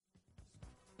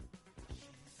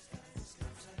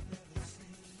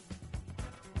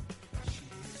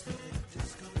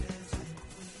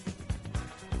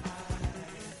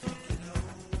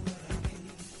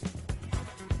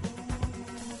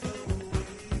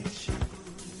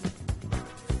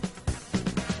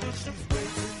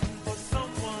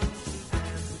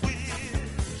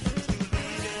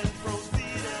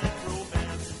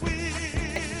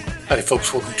Howdy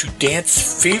folks, welcome to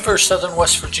Dance Fever, Southern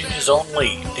West Virginia's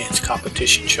only dance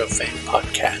competition show fan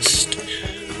podcast.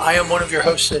 I am one of your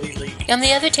hosts, Eddie Lee. I'm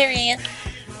the other Teri Ann.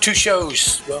 2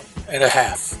 shows, and a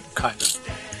half, kind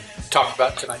of, talk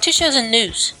about tonight. 2 shows in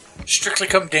news. Strictly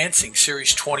Come Dancing,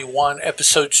 Series 21,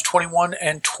 Episodes 21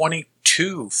 and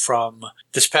 22 from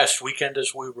this past weekend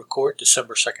as we record,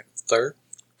 December 2nd and 3rd.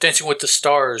 Dancing with the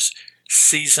Stars,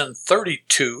 Season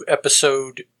 32,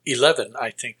 Episode 11, I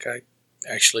think I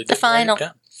actually did write it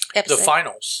down. Episode. The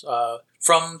finals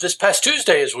from this past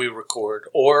Tuesday as we record,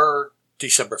 or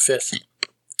December 5th.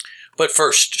 But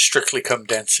first, Strictly Come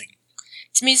Dancing.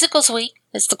 It's Musicals Week.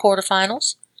 It's the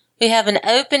quarterfinals. We have an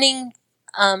opening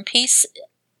piece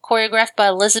choreographed by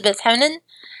Elizabeth Honan,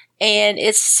 and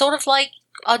it's sort of like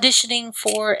auditioning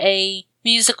for a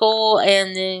musical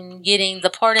and then getting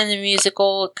the part in the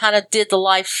musical. It kind of did the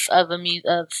life of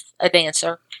a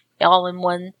dancer, all in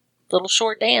one little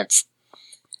short dance.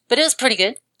 But it was pretty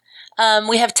good.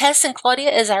 We have Tess and Claudia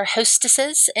as our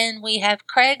hostesses, and we have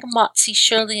Craig, Motzi,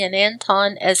 Shirley, and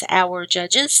Anton as our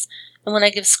judges. And when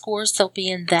I give scores, they'll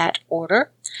be in that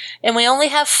order. And we only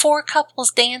have 4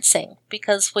 couples dancing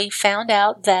because we found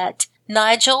out that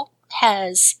Nigel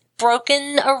has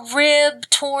broken a rib,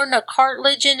 torn a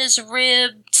cartilage in his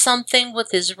rib, something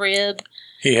with his rib.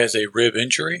 He has a rib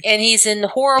injury. And he's in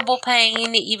horrible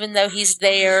pain, even though he's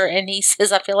there. And he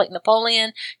says, I feel like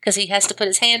Napoleon, because he has to put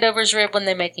his hand over his rib when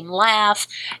they make him laugh.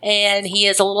 And he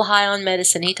is a little high on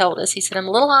medicine, he told us. He said, I'm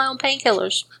a little high on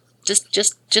painkillers.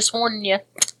 Just warning you.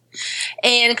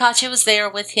 And Katya was there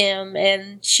with him,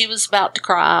 and she was about to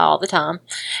cry all the time.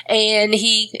 And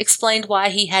he explained why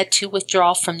he had to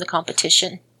withdraw from the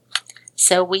competition.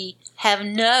 So we have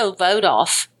no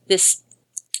vote-off this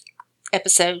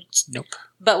episode. Nope.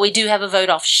 But we do have a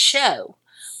vote-off show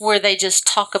where they just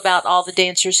talk about all the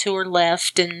dancers who are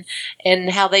left and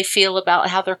how they feel about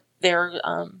how they're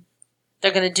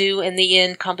going to do in the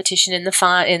end competition in the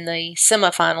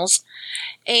semifinals.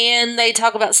 And they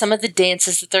talk about some of the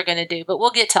dances that they're going to do. But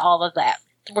we'll get to all of that.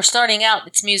 We're starting out,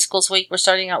 it's Musicals Week, we're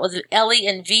starting out with Ellie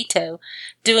and Vito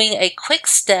doing a quick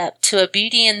step to a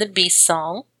Beauty and the Beast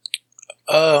song.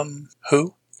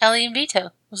 Who? Ellie and Vito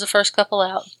was the first couple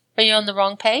out. Are you on the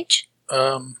wrong page?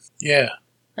 Yeah.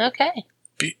 Okay.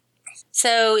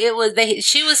 So it was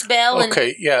she was Belle and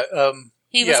okay, yeah.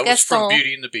 he was Gaston. Gaston. It was from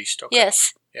Beauty and the Beast. Okay.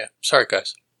 Yes. Yeah. Sorry,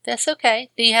 guys. That's okay.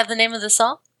 Do you have the name of the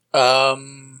song?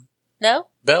 No?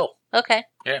 Belle. Okay.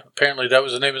 Yeah, apparently that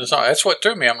was the name of the song. That's what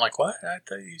threw me. I'm like, what? I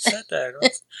thought you said that.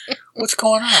 What's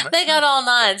going on? They got all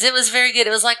 9s. It was very good.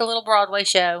 It was like a little Broadway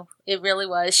show. It really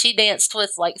was. She danced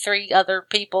with like 3 other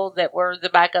people that were the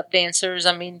backup dancers.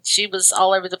 I mean, she was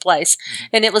all over the place. Mm-hmm.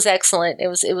 And it was excellent. It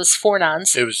was 4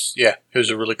 9s. It was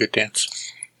a really good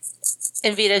dance.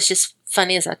 And Vito's just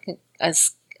funny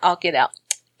as I'll get out.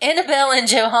 Annabelle and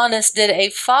Johannes did a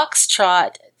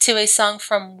foxtrot to a song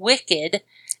from Wicked.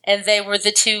 And they were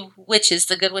the 2 witches,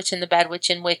 the good witch and the bad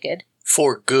witch in Wicked.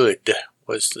 For Good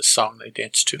was the song they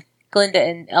danced to. Glinda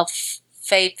and Elphaba.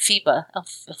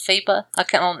 I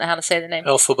don't know how to say the name.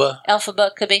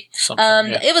 Elphaba could be.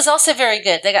 Yeah. It was also very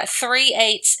good. They got 3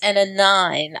 8s and a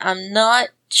 9. I'm not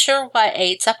sure why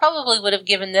 8s. I probably would have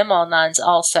given them all 9s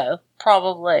also.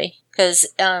 Probably.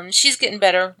 Because she's getting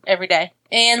better every day.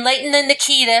 And Leighton and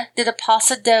Nikita did a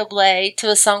Paso Doble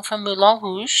to a song from Moulin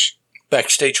Rouge.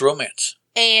 Backstage Romance.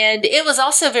 And it was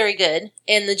also very good.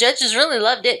 And the judges really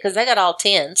loved it because they got all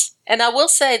 10s. And I will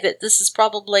say that this is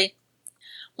probably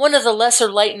one of the lesser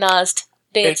Leightonized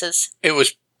dances. It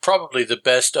was probably the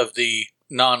best of the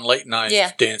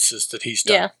non-Leightonized dances that he's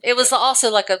done. Yeah. It was also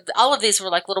like all of these were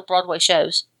like little Broadway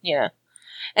shows, you know.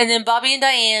 And then Bobby and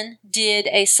Diane did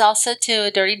a salsa to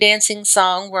a Dirty Dancing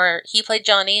song where he played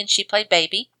Johnny and she played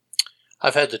Baby.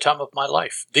 I've had the time of my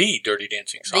life. The Dirty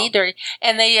Dancing song.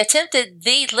 And they attempted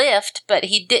the lift, but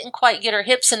he didn't quite get her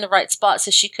hips in the right spot,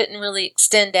 so she couldn't really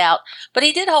extend out. But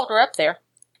he did hold her up there.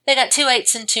 They got 2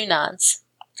 8s and 2 9s,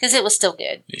 because it was still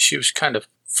good. She was kind of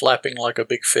flapping like a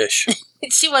big fish.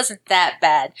 She wasn't that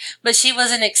bad, but she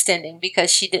wasn't extending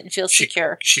because she didn't feel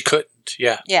secure. She couldn't,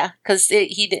 yeah. Yeah, because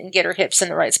he didn't get her hips in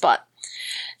the right spot.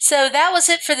 So that was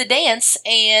it for the dance,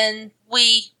 and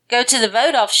we go to the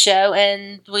vote-off show,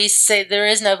 and we say there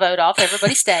is no vote-off.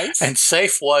 Everybody stays. And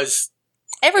safe was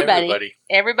everybody.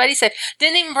 Everybody safe.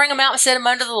 Didn't even bring them out and set them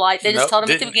under the light. They just told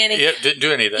them at the beginning. Yeah, didn't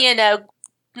do any of that. You know,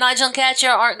 Nigel and Katya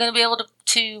aren't going to be able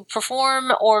to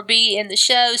perform or be in the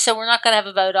show, so we're not going to have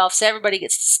a vote-off, so everybody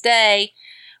gets to stay.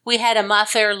 We had a My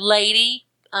Fair Lady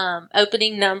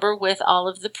opening number with all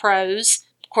of the pros,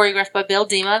 choreographed by Bill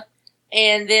Dima.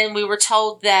 And then we were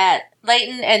told that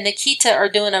Leighton and Nikita are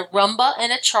doing a rumba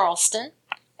and a Charleston.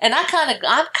 And I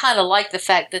kind of like the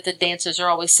fact that the dancers are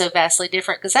always so vastly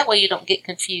different, because that way you don't get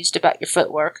confused about your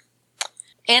footwork.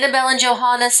 Annabelle and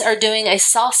Johannes are doing a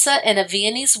salsa and a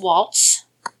Viennese waltz.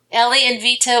 Ellie and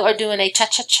Vito are doing a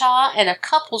cha-cha-cha and a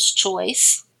couple's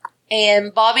choice.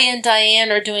 And Bobby and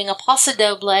Diane are doing a paso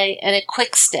doble and a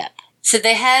quick step. So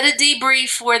they had a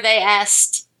debrief where they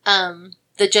asked,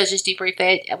 the judges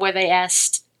debrief, where they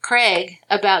asked Craig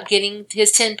about getting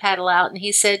his 10 paddle out. And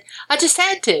he said, I just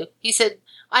had to. He said,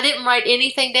 I didn't write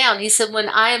anything down. He said, when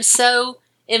I am so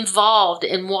involved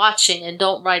in watching and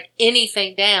don't write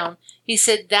anything down, he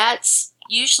said, that's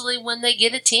usually when they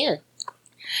get a 10.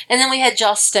 And then we had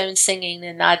Joss Stone singing,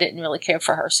 and I didn't really care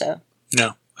for her, so.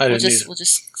 No, I didn't either. We'll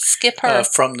just skip her.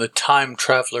 From the Time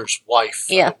Traveler's Wife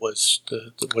was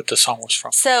what the song was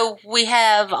from. So we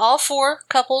have all 4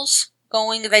 couples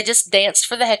going. They just danced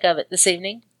for the heck of it this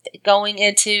evening, going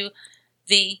into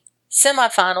the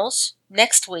semifinals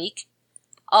next week.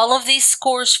 All of these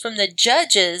scores from the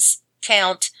judges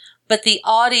count, but the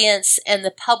audience and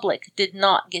the public did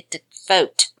not get to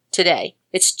vote today.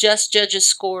 It's just judges'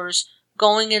 scores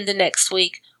going into next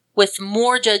week with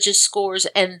more judges' scores,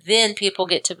 and then people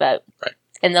get to vote. Right.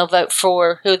 And they'll vote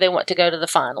for who they want to go to the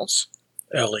finals.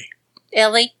 Ellie?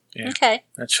 Yeah. Okay.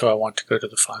 That's who I want to go to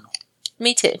the final.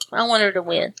 Me too. I want her to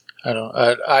win.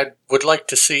 I would like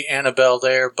to see Annabelle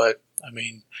there, but, I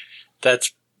mean,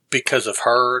 that's because of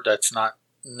her. That's not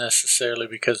necessarily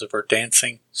because of her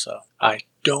dancing. So I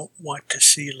don't want to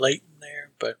see Leighton there,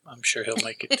 but I'm sure he'll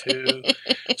make it too.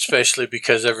 Especially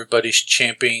because everybody's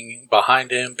championing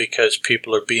behind him because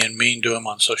people are being mean to him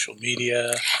on social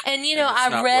media. And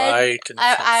I read,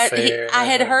 I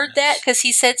had heard that because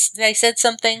they said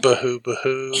something.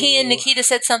 Boo-hoo. He and Nikita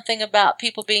said something about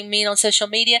people being mean on social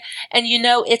media, and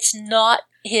it's not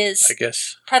his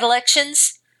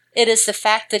predilections. It is the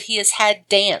fact that he has had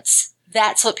dance.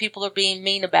 That's what people are being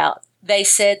mean about. They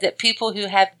said that people who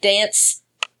have dance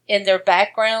in their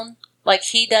background, like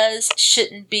he does,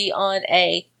 shouldn't be on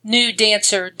a new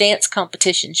dancer dance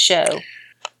competition show.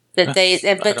 But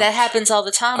that happens all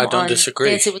the time. I don't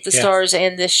disagree. Dancing with the Stars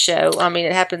and this show. I mean,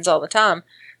 it happens all the time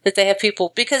that they have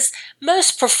people, because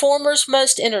most performers,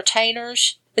 most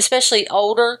entertainers, especially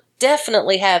older,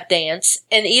 definitely have dance,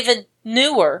 and even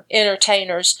newer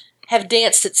entertainers have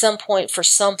danced at some point for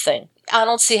something. I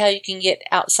don't see how you can get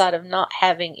outside of not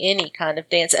having any kind of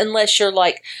dance, unless you're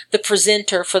like the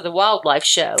presenter for the wildlife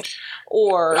show,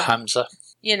 or Hamza,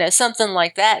 something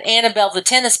like that. Annabelle, the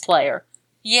tennis player.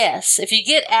 Yes, if you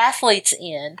get athletes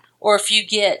in, or if you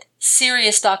get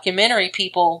serious documentary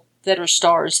people that are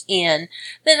stars in,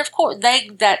 then of course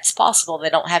that's possible. They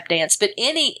don't have dance, but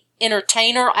any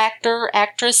entertainer, actor,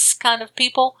 actress kind of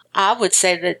people, I would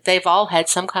say that they've all had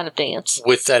some kind of dance.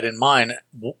 With that in mind,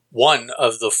 one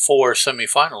of the 4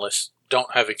 semifinalists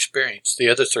don't have experience. The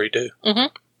other 3 do.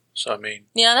 Mm-hmm. So, I mean,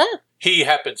 I know. He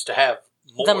happens to have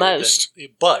more the most.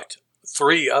 But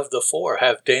 3 of the 4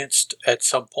 have danced at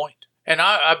some point. And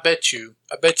I bet you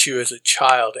as a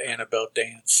child, Annabelle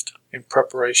danced in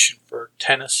preparation for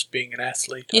tennis, being an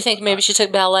athlete. You think maybe she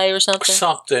took ballet or something?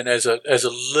 Something as a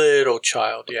little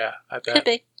child, yeah. I bet. Could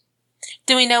be.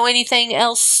 Do we know anything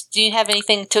else? Do you have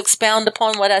anything to expound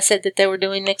upon what I said that they were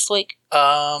doing next week?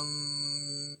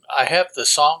 I have the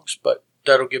songs, but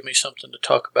that'll give me something to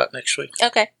talk about next week.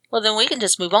 Okay. Well, then we can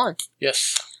just move on.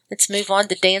 Yes. Let's move on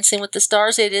to Dancing with the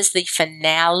Stars. It is the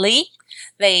finale.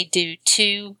 They do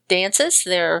 2 dances.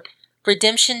 Their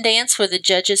redemption dance, where the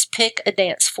judges pick a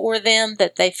dance for them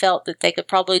that they felt that they could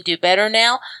probably do better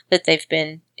now that they've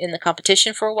been in the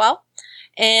competition for a while.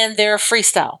 And their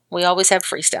freestyle. We always have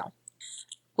freestyle.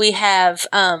 We have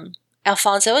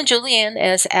Alfonso and Julianne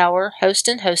as our host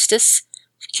and hostess.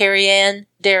 Carrie Ann,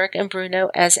 Derek, and Bruno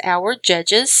as our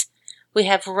judges. We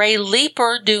have Ray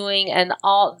Leeper doing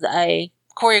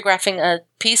choreographing a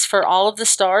piece for all of the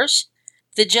stars.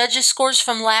 The judges' scores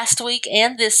from last week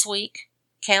and this week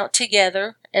count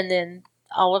together, and then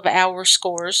all of our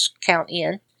scores count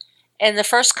in. And the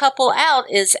first couple out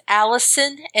is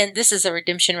Allison, and this is a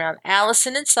redemption round.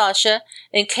 Allison and Sasha,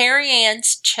 and Carrie Ann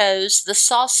chose the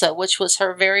salsa, which was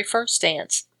her very first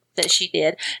dance that she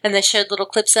did. And they showed little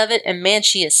clips of it, and man,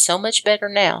 she is so much better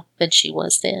now than she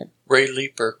was then. Ray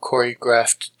Leeper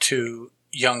choreographed to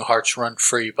Young Hearts Run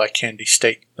Free by Candy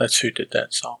State. That's who did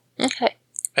that song. Okay.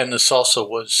 And the salsa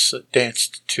was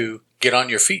danced to Get On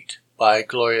Your Feet by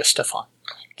Gloria Stefan.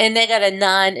 And they got a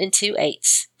 9 and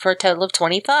 2/8 for a total of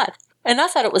 25. And I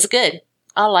thought it was good.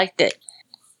 I liked it.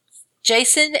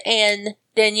 Jason and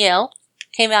Danielle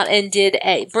came out and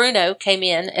Bruno came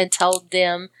in and told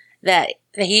them that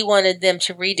he wanted them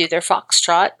to redo their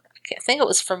foxtrot. I think it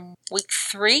was from week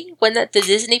 3. Wasn't that the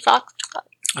Disney foxtrot?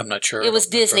 I'm not sure. It was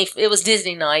Disney. It was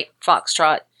Disney night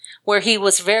foxtrot, where he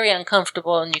was very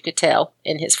uncomfortable, and you could tell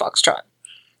in his foxtrot.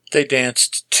 They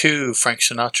danced to Frank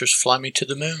Sinatra's "Fly Me to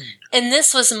the Moon," and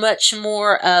this was much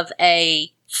more of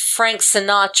a Frank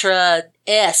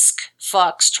Sinatra-esque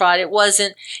foxtrot. It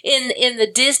wasn't in the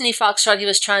Disney foxtrot. He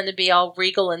was trying to be all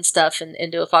regal and stuff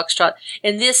and do a foxtrot.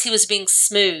 In this, he was being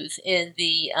smooth in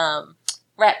the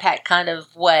Rat Pack kind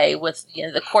of way, with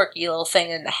the quirky little thing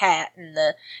in the hat and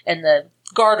the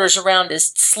garters around his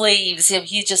sleeves.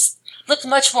 He just looked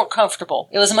much more comfortable.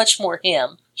 It was much more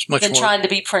him than trying to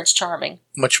be Prince Charming.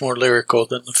 Much more lyrical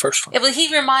than the first one.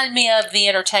 He reminded me of The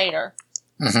Entertainer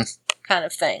kind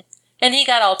of thing. And he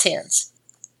got all 10s.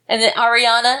 And then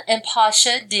Ariana and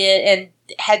Pasha did, and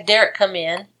had Derek come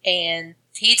in, and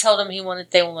he told them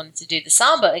they wanted to do the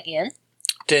samba again.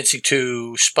 Dancing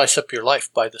to "Spice Up Your Life"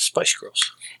 by the Spice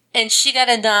Girls. And she got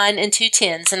a 9 and 2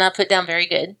 10s, and I put down very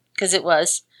good, because it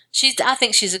was. I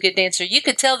think she's a good dancer. You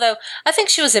could tell, though, I think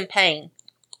she was in pain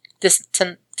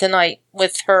tonight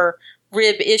with her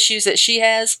rib issues that she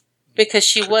has, because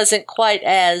she wasn't quite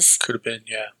as... Could have been,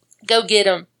 yeah. Go get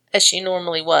 'em as she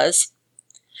normally was.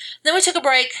 Then we took a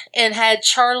break and had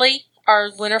Charlie,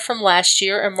 our winner from last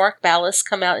year, and Mark Ballas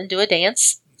come out and do a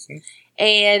dance. Mm-hmm.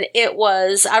 And it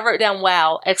was, I wrote down,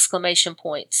 wow, exclamation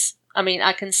points. I mean,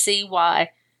 I can see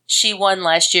why she won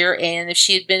last year, and if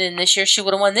she had been in this year, she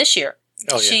would have won this year.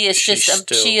 Oh, yeah. She is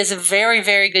she is a very,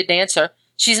 very good dancer.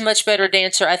 She's a much better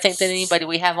dancer, I think, than anybody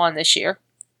we have on this year.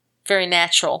 Very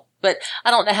natural. But I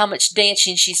don't know how much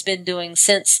dancing she's been doing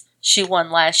since she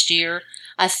won last year.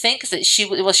 I think that she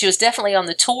was definitely on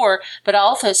the tour, but I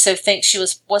also think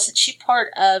wasn't she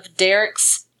part of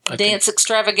Derek's dance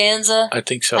extravaganza? I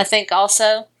think so. I think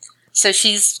also. So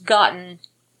she's gotten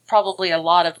probably a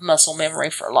lot of muscle memory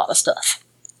for a lot of stuff.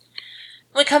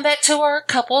 We come back to our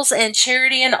couples, and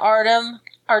Charity and Artem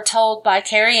are told by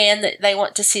Carrie Ann that they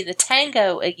want to see the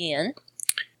tango again.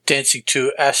 Dancing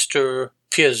to Astor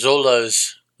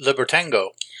Piazzolla's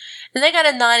Libertango. And they got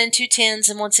a 9 and 2 10s,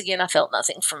 and once again, I felt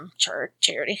nothing from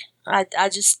Charity. I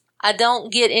don't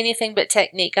get anything but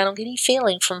technique. I don't get any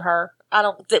feeling from her.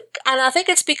 And I think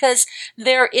it's because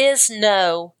there is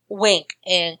no wink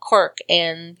and quirk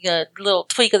and little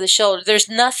tweak of the shoulder. There's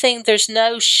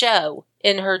no show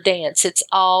in her dance. It's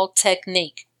all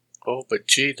technique. Oh, but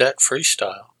gee, that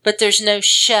freestyle. But there's no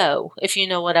show, if you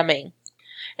know what I mean.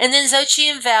 And then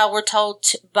Xochitl and Val were told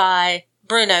by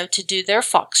Bruno to do their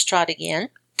foxtrot again.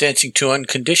 Dancing to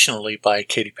Unconditionally by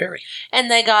Katy Perry.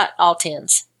 And they got all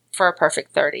 10s for a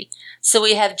perfect 30. So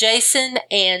we have Jason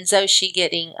and Xochitl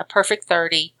getting a perfect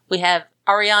 30. We have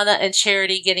Ariana and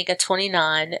Charity getting a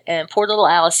 29, and poor little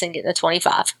Allison getting a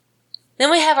 25.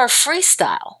 Then we have our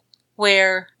freestyle,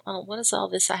 where, what is all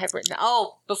this I have written?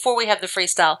 Oh, before we have the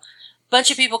freestyle, a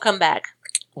bunch of people come back.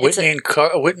 Whitney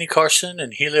Carson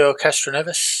and Helio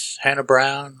Castroneves, Hannah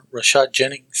Brown, Rashad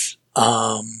Jennings.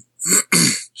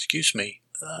 Excuse me.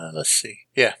 Let's see.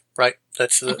 Yeah, right.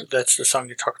 That's the song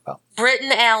you're talking about.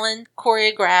 Britton Allen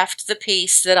choreographed the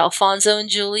piece that Alfonso and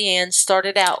Julianne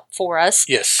started out for us.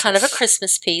 Yes. Kind of a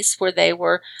Christmas piece where they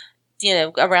were,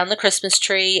 around the Christmas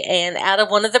tree, and out of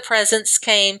one of the presents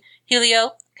came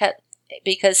Helio,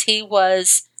 because he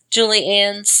was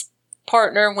Julianne's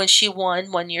partner when she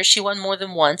won one year. She won more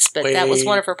than once, but that was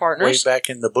one of her partners. Way back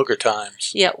in the booger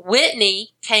times. Yeah,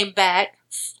 Whitney came back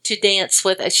to dance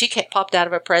with, she popped out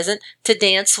of a present to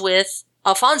dance with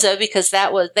Alfonso, because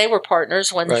they were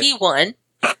partners when he won.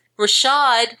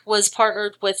 Rashad was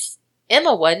partnered with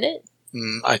Emma, wasn't it?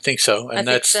 I think so, and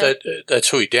that's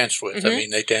who he danced with. Mm-hmm. I mean,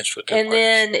 they danced with their partners.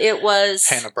 Then it was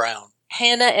Hannah Brown,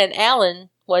 Hannah and Alan,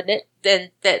 wasn't it?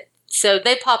 Then so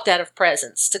they popped out of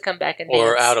presents to come back and dance,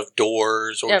 or out of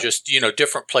doors, or just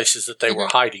different places that they were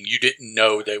hiding. You didn't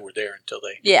know they were there until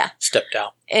they stepped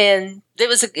out. And it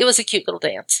was a cute little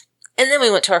dance. And then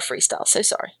we went to our freestyle. So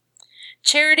sorry.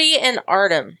 Charity and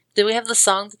Artem. Do we have the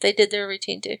song that they did their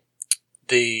routine to?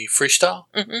 The freestyle?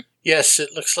 Mm-hmm. Yes, it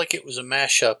looks like it was a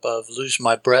mashup of Lose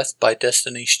My Breath by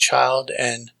Destiny's Child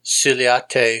and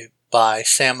Ciliate by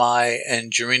Sam I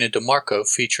and Jarena DeMarco,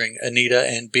 featuring Anita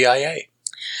and BIA.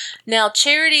 Now,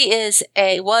 Charity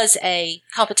was a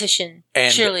competition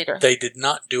cheerleader. They did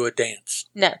not do a dance.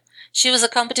 No. She was a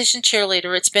competition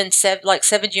cheerleader. It's been 7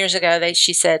 years ago,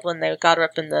 she said, when they got her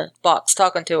up in the box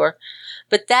talking to her.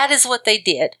 But that is what they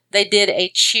did. They did a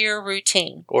cheer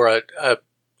routine. Or a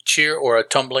cheer or a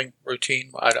tumbling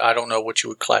routine. I don't know what you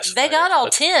would classify. They got all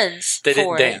 10s. They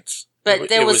didn't dance.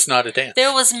 But it was not a dance.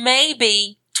 There was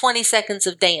maybe 20 seconds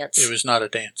of dance. It was not a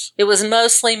dance. It was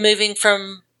mostly moving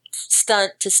from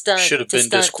stunt to stunt. Should have been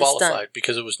disqualified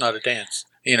because it was not a dance.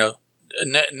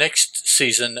 next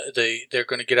season, they're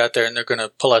going to get out there and they're going to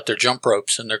pull out their jump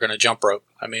ropes and they're going to jump rope.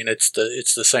 I mean, it's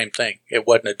the same thing. It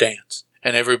wasn't a dance.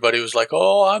 And everybody was like,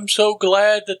 oh, I'm so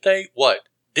glad that they,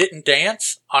 didn't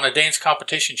dance on a dance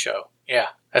competition show. Yeah,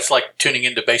 that's like tuning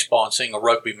into baseball and seeing a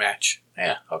rugby match.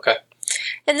 Yeah, okay.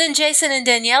 And then Jason and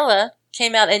Daniela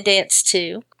came out and danced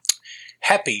too.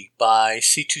 Happy by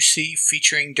C2C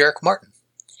featuring Derek Martin.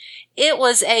 It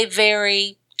was a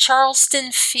very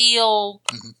Charleston feel,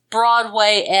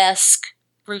 Broadway-esque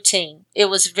routine. It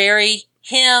was very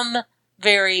him,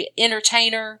 very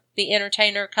the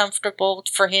entertainer, comfortable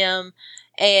for him,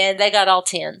 and they got all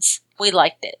 10s. We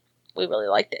liked it. We really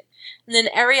liked it. And then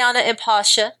Ariana and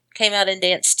Pasha came out and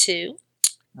danced too.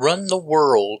 Run the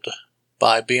World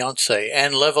by Beyonce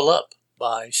and Level Up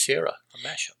by Sierra, a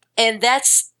mashup. And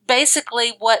that's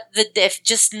basically what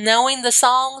just knowing the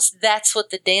songs, that's what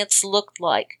the dance looked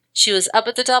like. She was up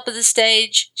at the top of the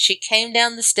stage. She came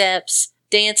down the steps,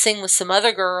 dancing with some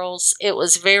other girls. It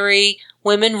was very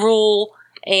women rule,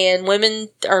 and women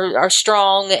are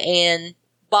strong, and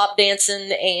bop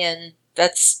dancing, and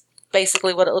that's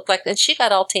basically what it looked like. And she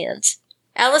got all 10s.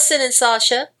 Allison and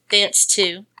Sasha danced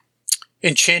too.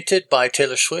 Enchanted by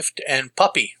Taylor Swift and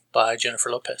Puppy by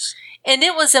Jennifer Lopez. And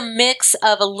it was a mix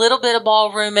of a little bit of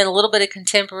ballroom and a little bit of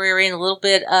contemporary and a little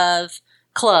bit of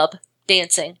club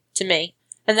dancing to me.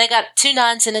 And they got 2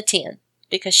 9s and a 10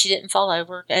 because she didn't fall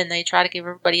over, and they try to give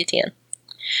everybody a 10.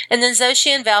 And then Zoshi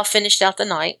and Val finished out the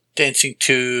night. Dancing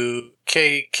to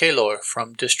Kaylor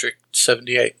from District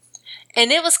 78.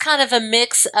 And it was kind of a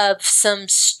mix of some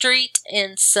street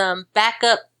and some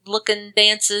backup-looking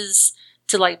dances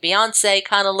to like Beyonce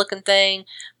kind of looking thing.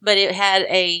 But it had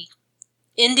a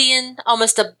Indian,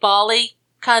 almost a Bali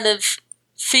kind of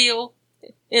feel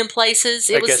in places.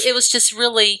 It was just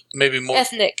really maybe more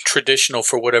ethnic, traditional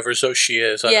for whatever Zoshi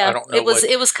is. Yeah, I don't know.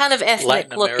 It was kind of ethnic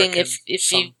Latin looking American,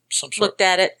 if you some looked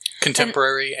at it.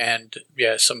 Contemporary and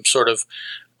some sort of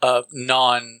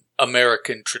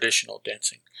non-American traditional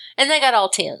dancing. And they got all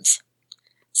 10s.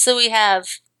 So we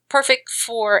have perfect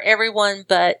for everyone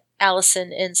but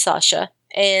Allison and Sasha.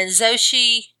 And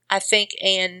Zoshi, I think,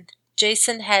 and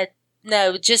Jason had,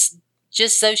 just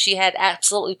Zoshi had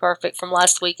absolutely perfect from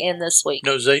last week and this week.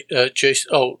 No,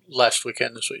 Jason, last week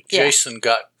and this week. Yeah. Jason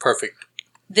got perfect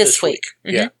this week.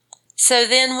 Mm-hmm. Yeah. So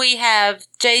then we have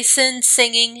Jason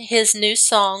singing his new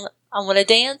song, I Want to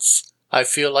Dance. I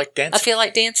Feel Like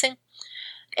Dancing.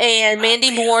 And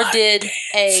Mandy Moore did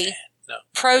the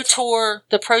Pro Tour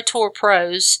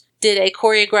Pros did a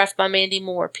choreographed by Mandy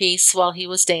Moore piece while he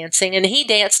was dancing, and he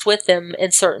danced with them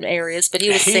in certain areas, but he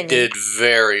was singing. He did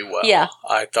very well. Yeah.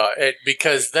 I thought,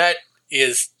 because that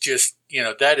is just,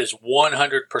 that is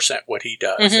 100% what he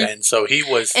does. Mm-hmm. And so he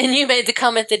was... And you made the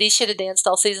comment that he should have danced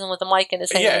all season with a mic in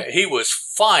his hand. Yeah, he was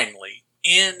finally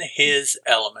in his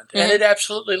element, mm-hmm. and it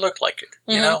absolutely looked like it,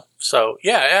 mm-hmm. So,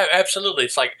 yeah, absolutely.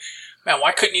 It's like, man,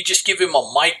 why couldn't you just give him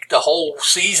a mic the whole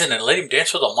season and let him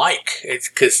dance with a mic? It's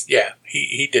because,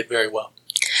 he did very well.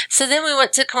 So then we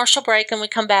went to commercial break, and we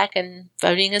come back, and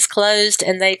voting is closed,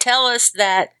 and they tell us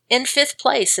that in 5th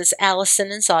place is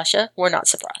Allison and Sasha. We're not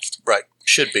surprised. Right.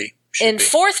 Should be. In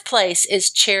 4th place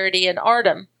is Charity and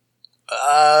Artem.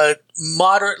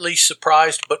 Moderately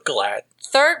surprised, but glad.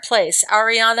 3rd place,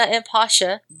 Ariana and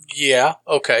Pasha. Yeah,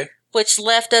 okay. Which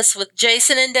left us with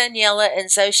Jason and Daniela and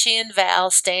Zoshi and Val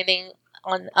standing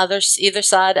on either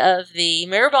side of the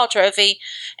Mirrorball Trophy.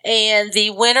 And the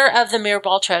winner of the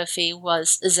Mirrorball Trophy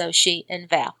was Zoshi and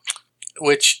Val.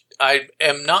 Which I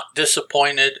am not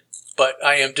disappointed, but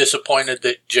I am disappointed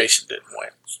that Jason didn't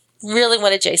win. Really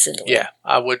wanted Jason to win. Yeah,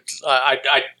 I would.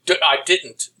 I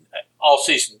didn't all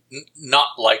season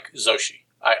not like Zoshi.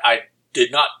 I did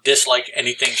not dislike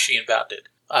anything she and Val did.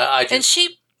 And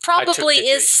she probably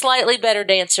is slightly better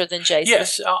dancer than Jason.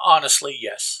 Yes, honestly,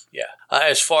 yes. Yeah.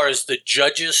 As far as the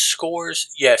judges'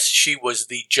 scores, yes, she was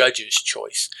the judge's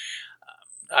choice.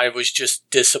 I was just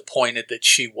disappointed that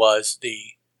she was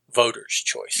the voter's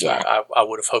choice. Yeah. I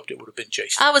would have hoped it would have been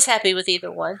Jason. I was happy with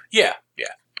either one. Yeah.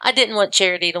 I didn't want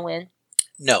Charity to win.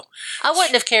 No. I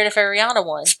wouldn't have cared if Ariana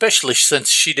won. Especially since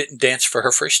she didn't dance for her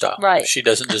freestyle. Right. She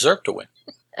doesn't deserve to win.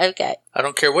 Okay. I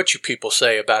don't care what you people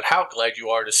say about how glad you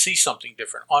are to see something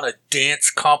different on a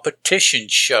dance competition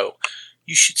show.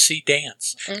 You should see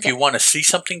dance. Okay. If you want to see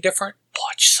something different,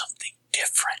 watch something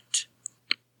different.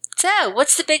 So,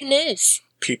 what's the big news?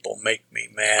 People make me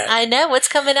mad. I know. What's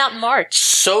coming out in March?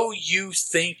 So You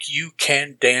Think You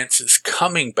Can Dance is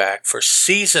coming back for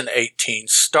season 18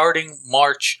 starting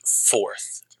March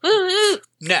 4th. Woo-hoo.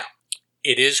 Now,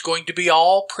 it is going to be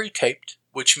all pre-taped,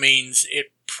 which means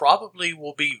it probably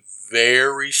will be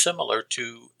very similar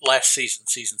to last season,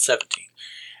 season 17.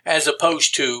 as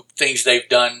opposed to things they've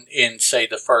done in, say,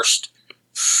 the first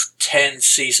 10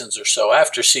 seasons or so.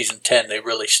 After season 10, they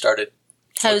really started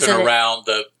flipping around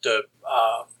the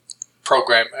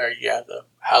program,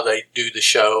 how they do the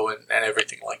show and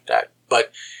everything like that.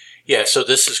 But yeah, so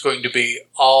this is going to be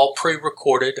all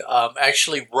pre-recorded.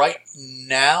 Actually, right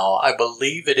now, I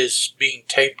believe it is being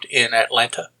taped in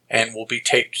Atlanta and will be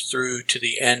taped through to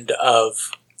the end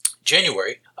of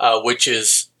January, which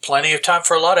is plenty of time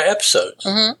for a lot of episodes.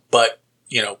 Mm-hmm. But,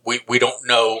 we don't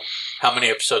know how many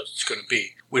episodes it's going to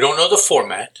be. We don't know the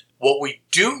format. What we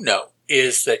do know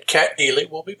is that Kat Neely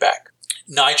will be back.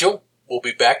 Nigel will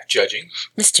be back judging.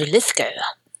 Mr. Lithgow.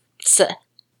 Sir.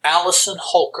 Allison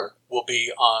Holker will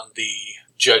be on the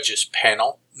judges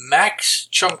panel. Max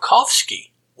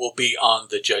Chomkovsky will be on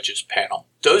the judges panel.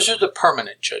 Those are the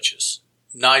permanent judges.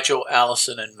 Nigel,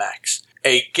 Allison, and Max.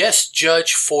 A guest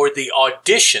judge for the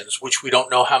auditions, which we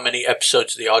don't know how many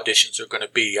episodes the auditions are going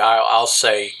to be. I'll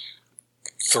say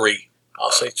 3. I'll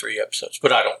say 3 episodes,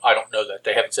 but I don't know that.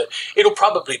 They haven't said. It'll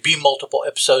probably be multiple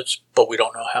episodes, but we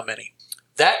don't know how many.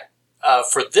 That,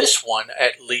 for this one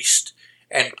at least,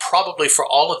 and probably for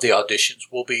all of the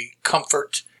auditions, will be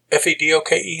Comfort,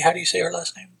 Fedoke. How do you say her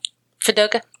last name?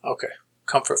 Fedoka. Okay,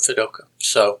 Comfort Fedoka.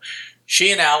 So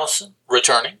she and Allison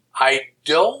returning. I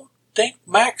don't think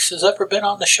Max has ever been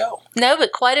on the show. No,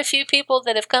 but quite a few people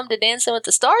that have come to Dancing with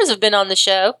the Stars have been on the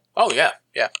show. Oh, yeah.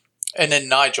 And then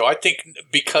Nigel, I think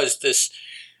because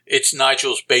it's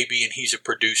Nigel's baby and he's a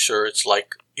producer, it's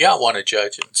like, I want to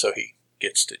judge, and so he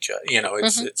gets to judge.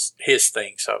 It's his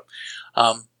thing. So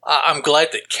I'm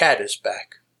glad that Kat is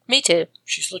back. Me too.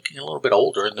 She's looking a little bit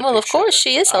older in the Well, of course,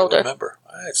 she is older. I remember.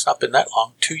 It's not been that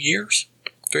long. 2 years?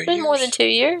 3 years? It's been more than 2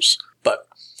 years. But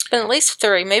it's been at least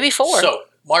 3, maybe 4. So,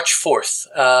 March 4th,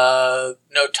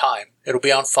 no time. It'll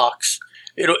be on Fox.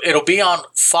 It'll be on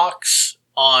Fox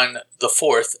on the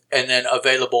 4th, and then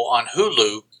available on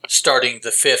Hulu starting the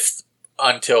 5th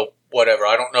until whatever.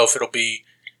 I don't know if it'll be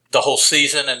the whole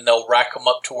season and they'll rack them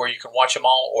up to where you can watch them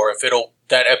all, or if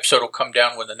that episode will come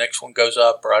down when the next one goes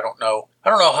up, or I don't know. I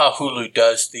don't know how Hulu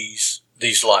does these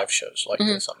live shows like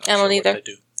this. I'm not I don't sure either. what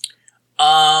they do.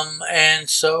 And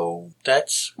so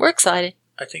we're excited.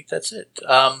 I think that's it.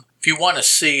 If you want to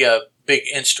see a big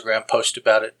Instagram post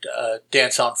about it,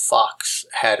 Dance on Fox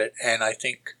had it, and I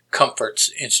think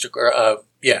Comfort's Instagram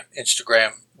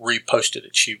reposted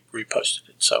it. She reposted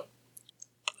it. So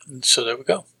there we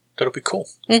go. That'll be cool.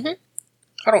 Mm-hmm.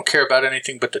 I don't care about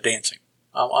anything but the dancing.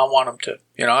 I want them to,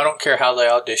 I don't care how they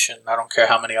audition. I don't care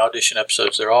how many audition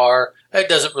episodes there are. It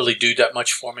doesn't really do that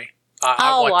much for me.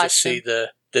 I want to see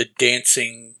the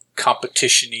dancing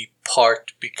competition-y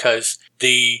part because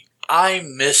I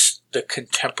miss the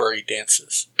contemporary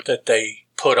dances that they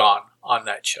put on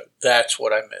that show. That's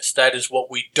what I miss. That is what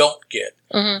we don't get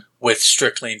with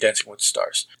Strictly and Dancing with the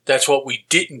Stars. That's what we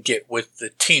didn't get with the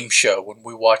team show when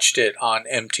we watched it on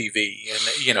MTV. And,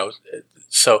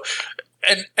 so,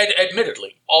 and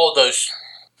admittedly, all those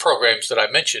programs that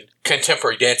I mentioned,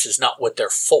 contemporary dance is not what they're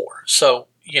for. So,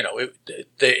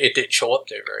 it didn't show up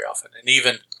there very often. And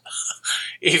even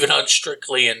on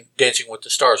Strictly and Dancing with the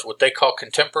Stars, what they call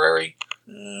contemporary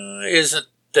isn't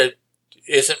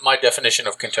my definition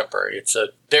of contemporary.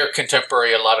 Their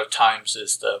contemporary a lot of times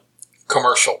is the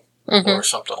commercial or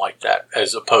something like that,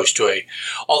 as opposed to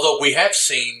although we have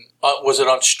seen, was it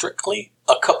on Strictly,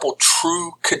 a couple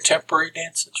true contemporary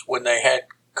dances when they had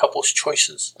couples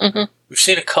choices? Mm-hmm. We've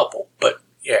seen a couple, but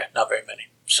not very many.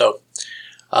 So,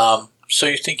 so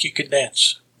you think you can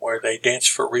dance where they dance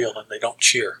for real and they don't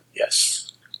cheer?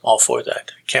 Yes, all for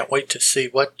that. Can't wait to see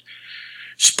what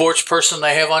sports person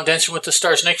they have on Dancing with the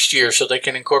Stars next year so they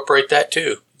can incorporate that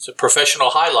too. It's a professional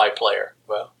highlight player.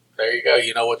 Well, there you go.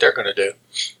 You know what they're going to do.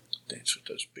 Dance with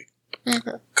those big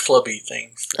clubby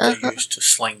things that they use to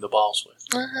sling the balls with.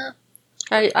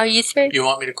 Are you through? You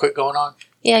want me to quit going on?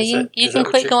 Yeah, you can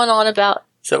quit going on about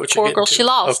poor girl. She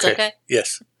lost, okay?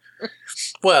 Yes.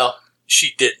 Well,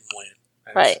 she didn't win.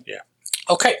 Right. Yeah.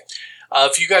 Okay.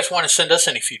 If you guys want to send us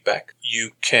any feedback,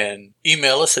 you can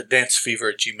email us at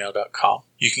dancefever@gmail.com.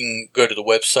 You can go to the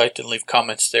website and leave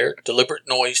comments there,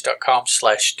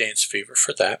 deliberatenoise.com/dancefever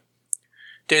for that.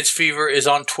 Dance Fever is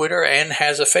on Twitter and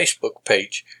has a Facebook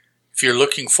page. If you're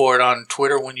looking for it on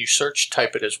Twitter, when you search,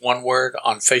 type it as one word.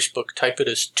 On Facebook, type it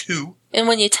as 2. And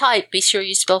when you type, be sure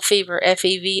you spell fever,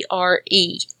 Fevre.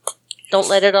 Don't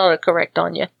let it autocorrect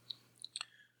on you.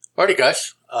 Alrighty,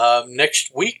 guys.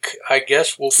 Next week, I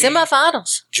guess, will be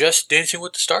semifinals. Just Dancing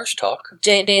with the Stars talk.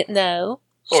 No.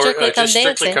 Strictly Come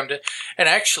Dancing. And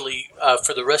actually,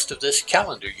 for the rest of this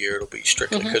calendar year, it'll be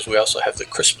Strictly because we also have the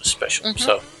Christmas special.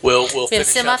 So we'll finish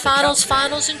semifinals,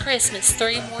 finals, and Christmas.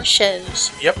 3 more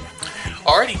shows. Yep.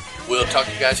 Alrighty. We'll talk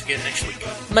to you guys again next week.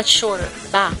 Much shorter.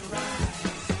 Bye.